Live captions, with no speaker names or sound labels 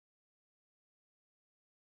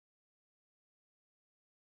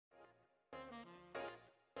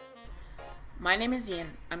My name is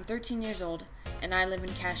Ian, I'm 13 years old, and I live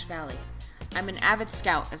in Cache Valley. I'm an avid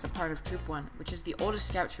scout as a part of Troop 1, which is the oldest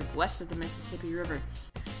scout troop west of the Mississippi River.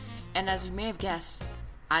 And as you may have guessed,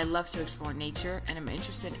 I love to explore nature and am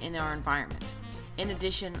interested in our environment. In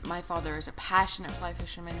addition, my father is a passionate fly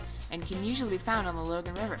fisherman and can usually be found on the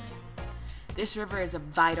Logan River. This river is a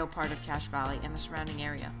vital part of Cache Valley and the surrounding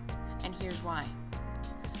area, and here's why.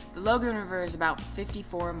 The Logan River is about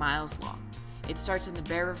 54 miles long. It starts in the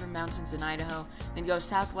Bear River Mountains in Idaho, then goes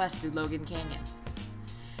southwest through Logan Canyon.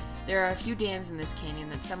 There are a few dams in this canyon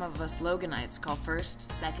that some of us Loganites call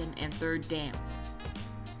first, second, and third dam.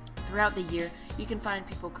 Throughout the year, you can find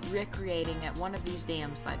people recreating at one of these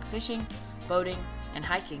dams like fishing, boating, and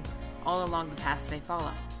hiking, all along the paths they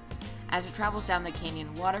follow. As it travels down the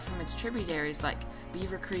canyon, water from its tributaries like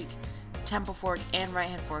Beaver Creek, Temple Fork, and Right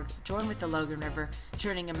Hand Fork join with the Logan River,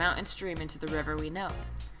 turning a mountain stream into the river we know.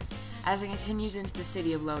 As it continues into the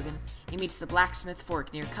city of Logan, it meets the Blacksmith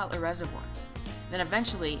Fork near Cutler Reservoir. Then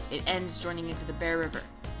eventually, it ends joining into the Bear River.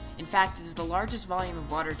 In fact, it is the largest volume of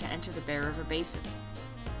water to enter the Bear River Basin.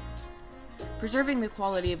 Preserving the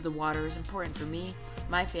quality of the water is important for me,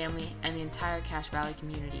 my family, and the entire Cache Valley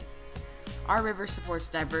community. Our river supports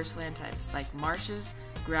diverse land types like marshes,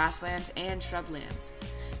 grasslands, and shrublands.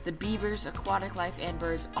 The beavers, aquatic life, and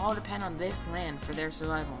birds all depend on this land for their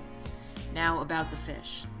survival. Now about the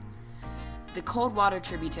fish. The cold water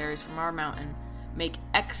tributaries from our mountain make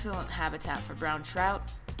excellent habitat for brown trout,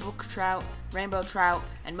 brook trout, rainbow trout,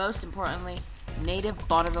 and most importantly, native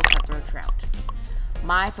Bonneville cutthroat trout.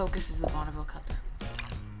 My focus is the Bonneville cutthroat.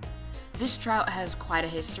 This trout has quite a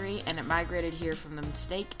history, and it migrated here from the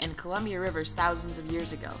Snake and Columbia Rivers thousands of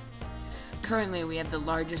years ago. Currently, we have the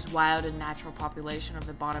largest wild and natural population of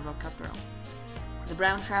the Bonneville cutthroat. The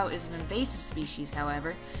brown trout is an invasive species,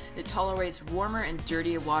 however, that tolerates warmer and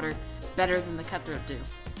dirtier water better than the cutthroat do.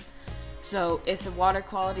 So, if the water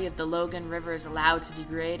quality of the Logan River is allowed to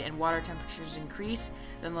degrade and water temperatures increase,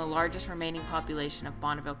 then the largest remaining population of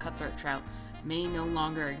Bonneville cutthroat trout may no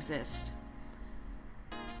longer exist.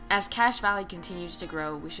 As Cache Valley continues to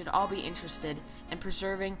grow, we should all be interested in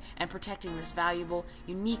preserving and protecting this valuable,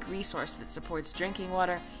 unique resource that supports drinking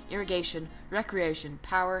water, irrigation, recreation,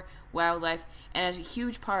 power, wildlife, and is a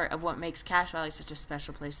huge part of what makes Cache Valley such a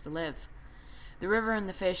special place to live. The river and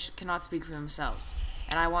the fish cannot speak for themselves,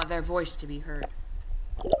 and I want their voice to be heard.